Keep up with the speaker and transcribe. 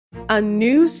A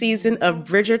new season of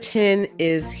Bridgerton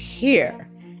is here.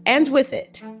 And with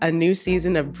it, a new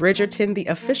season of Bridgerton, the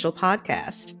official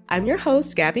podcast. I'm your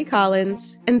host, Gabby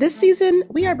Collins, and this season,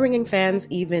 we are bringing fans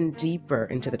even deeper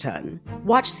into the ton.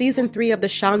 Watch season 3 of the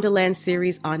Shondaland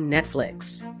series on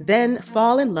Netflix. Then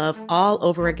fall in love all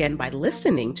over again by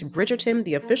listening to Bridgerton,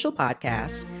 the official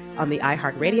podcast, on the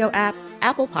iHeartRadio app,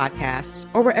 Apple Podcasts,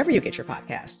 or wherever you get your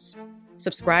podcasts.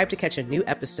 Subscribe to catch a new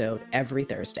episode every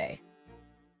Thursday.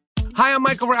 Hi, I'm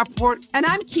Michael Rappaport. And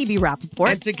I'm Kibi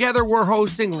Rappaport. And together we're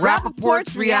hosting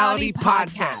Rappaport's Reality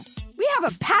Podcast. We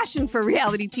have a passion for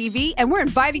reality TV, and we're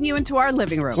inviting you into our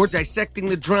living room. We're dissecting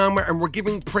the drama, and we're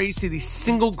giving praise to the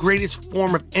single greatest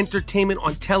form of entertainment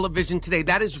on television today.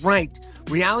 That is right.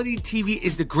 Reality TV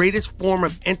is the greatest form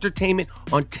of entertainment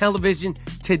on television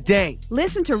today.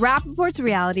 Listen to Rappaport's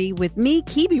Reality with me,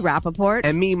 Kibi Rappaport.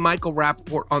 And me, Michael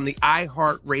Rappaport, on the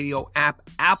iHeartRadio app,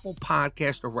 Apple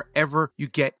Podcast, or wherever you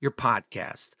get your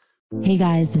podcast. Hey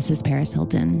guys, this is Paris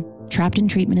Hilton. Trapped in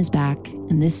Treatment is back,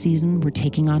 and this season we're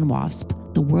taking on WASP,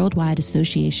 the Worldwide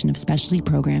Association of Specialty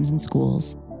Programs in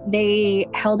Schools. They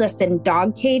held us in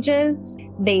dog cages.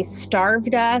 They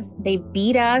starved us. They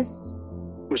beat us.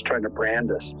 Was trying to brand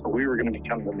us. So we were going to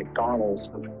become the McDonald's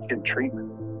of kid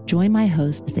treatment. Join my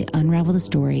hosts as they unravel the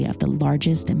story of the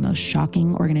largest and most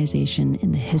shocking organization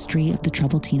in the history of the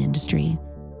troubled teen industry.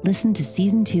 Listen to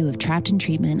Season 2 of Trapped in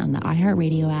Treatment on the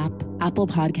iHeartRadio app, Apple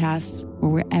Podcasts, or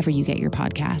wherever you get your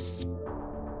podcasts.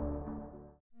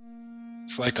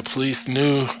 It's like the police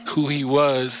knew who he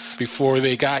was before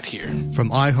they got here.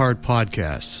 From iHeart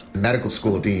Podcasts. The medical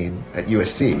school dean at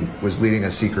USC was leading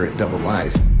a secret double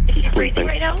life. She's breathing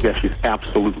right now? Yes, she's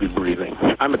absolutely breathing.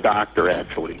 I'm a doctor,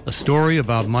 actually. A story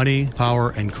about money,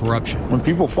 power, and corruption. When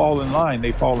people fall in line,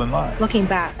 they fall in line. Looking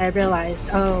back, I realized,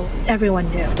 everyone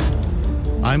knew.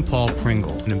 I'm Paul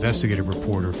Pringle, an investigative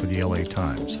reporter for the LA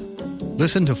Times.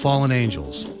 Listen to Fallen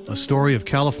Angels, a story of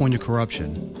California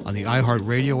corruption on the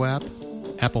iHeartRadio app,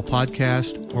 Apple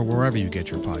Podcast, or wherever you get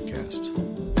your podcasts.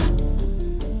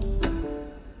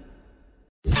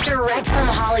 Direct from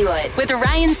Hollywood with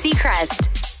Ryan Seacrest.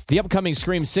 The upcoming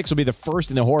Scream 6 will be the first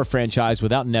in the horror franchise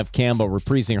without Neve Campbell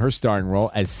reprising her starring role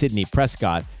as Sidney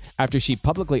Prescott after she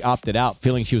publicly opted out,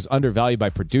 feeling she was undervalued by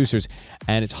producers,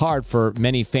 and it's hard for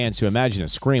many fans to imagine a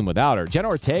Scream without her. Jenna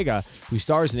Ortega, who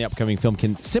stars in the upcoming film,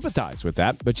 can sympathize with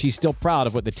that, but she's still proud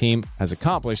of what the team has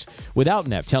accomplished without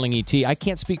Neve, telling E.T., "I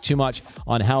can't speak too much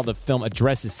on how the film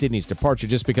addresses Sidney's departure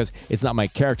just because it's not my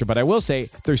character, but I will say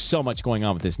there's so much going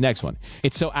on with this next one.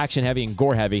 It's so action-heavy and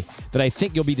gore-heavy that I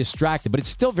think you'll be distracted, but it's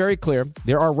still very clear.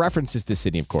 There are references to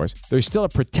Sidney, of course. There's still a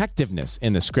protectiveness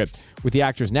in the script with the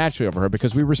actors naturally over her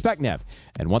because we respect Neve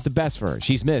and want the best for her.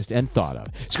 She's missed and thought of.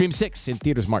 Scream 6 in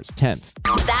theaters March 10th.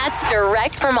 That's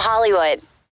direct from Hollywood.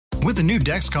 With the new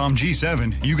Dexcom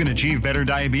G7, you can achieve better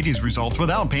diabetes results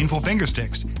without painful finger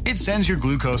sticks. It sends your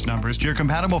glucose numbers to your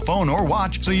compatible phone or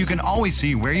watch so you can always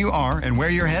see where you are and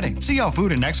where you're heading. See how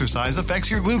food and exercise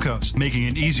affects your glucose, making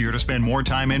it easier to spend more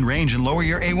time in range and lower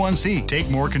your A1C.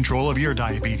 Take more control of your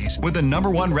diabetes with the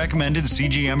 #1 recommended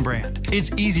CGM brand.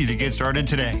 It's easy to get started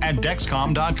today at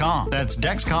Dexcom.com. That's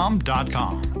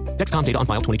Dexcom.com. Dexcom data on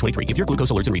file 2023. If your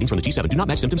glucose alerts and readings from the G7 do not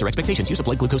match symptoms or expectations, use a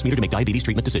blood glucose meter to make diabetes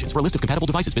treatment decisions. For a list of compatible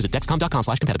devices, visit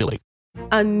Dexcom.com/compatibility.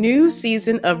 A new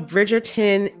season of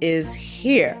Bridgerton is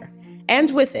here.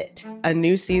 And with it, a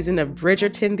new season of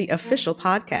Bridgerton, the official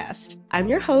podcast. I'm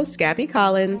your host, Gabby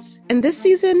Collins, and this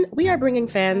season, we are bringing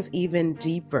fans even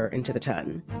deeper into the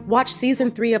ton. Watch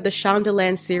season 3 of the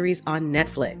Shondaland series on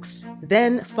Netflix.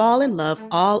 Then fall in love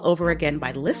all over again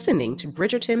by listening to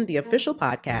Bridgerton, the official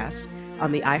podcast,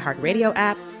 on the iHeartRadio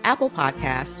app, Apple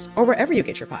Podcasts, or wherever you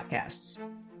get your podcasts.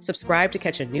 Subscribe to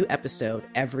catch a new episode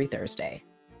every Thursday.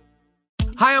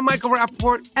 Hi, I'm Michael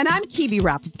Rappaport. And I'm Kibi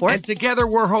Rappaport. And together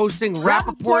we're hosting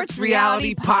Rappaport's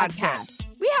Reality Podcast.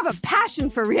 We have a passion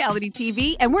for reality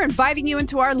TV, and we're inviting you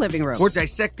into our living room. We're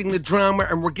dissecting the drama,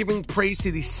 and we're giving praise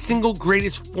to the single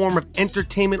greatest form of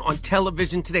entertainment on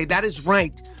television today. That is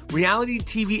right. Reality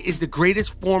TV is the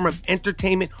greatest form of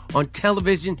entertainment on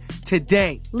television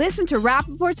today. Listen to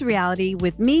Rappaport's Reality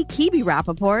with me, Kibi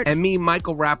Rappaport. And me,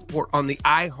 Michael Rappaport, on the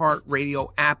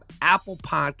iHeartRadio app, Apple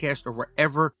Podcast, or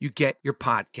wherever you get your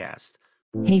podcast.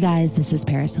 Hey guys, this is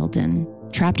Paris Hilton.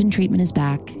 Trapped in Treatment is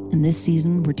back, and this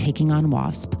season we're taking on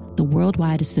WASP, the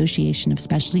Worldwide Association of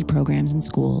Specialty Programs in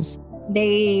Schools.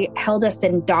 They held us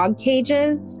in dog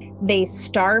cages. They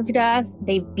starved us.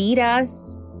 They beat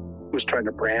us. Was trying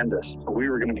to brand us. So we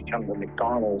were going to become the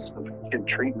McDonald's of kid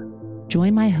treatment.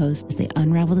 Join my hosts as they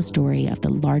unravel the story of the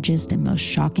largest and most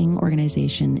shocking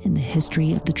organization in the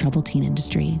history of the troubled teen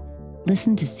industry.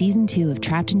 Listen to Season 2 of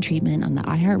Trapped in Treatment on the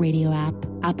iHeartRadio app,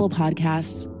 Apple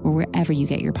Podcasts, or wherever you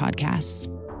get your podcasts.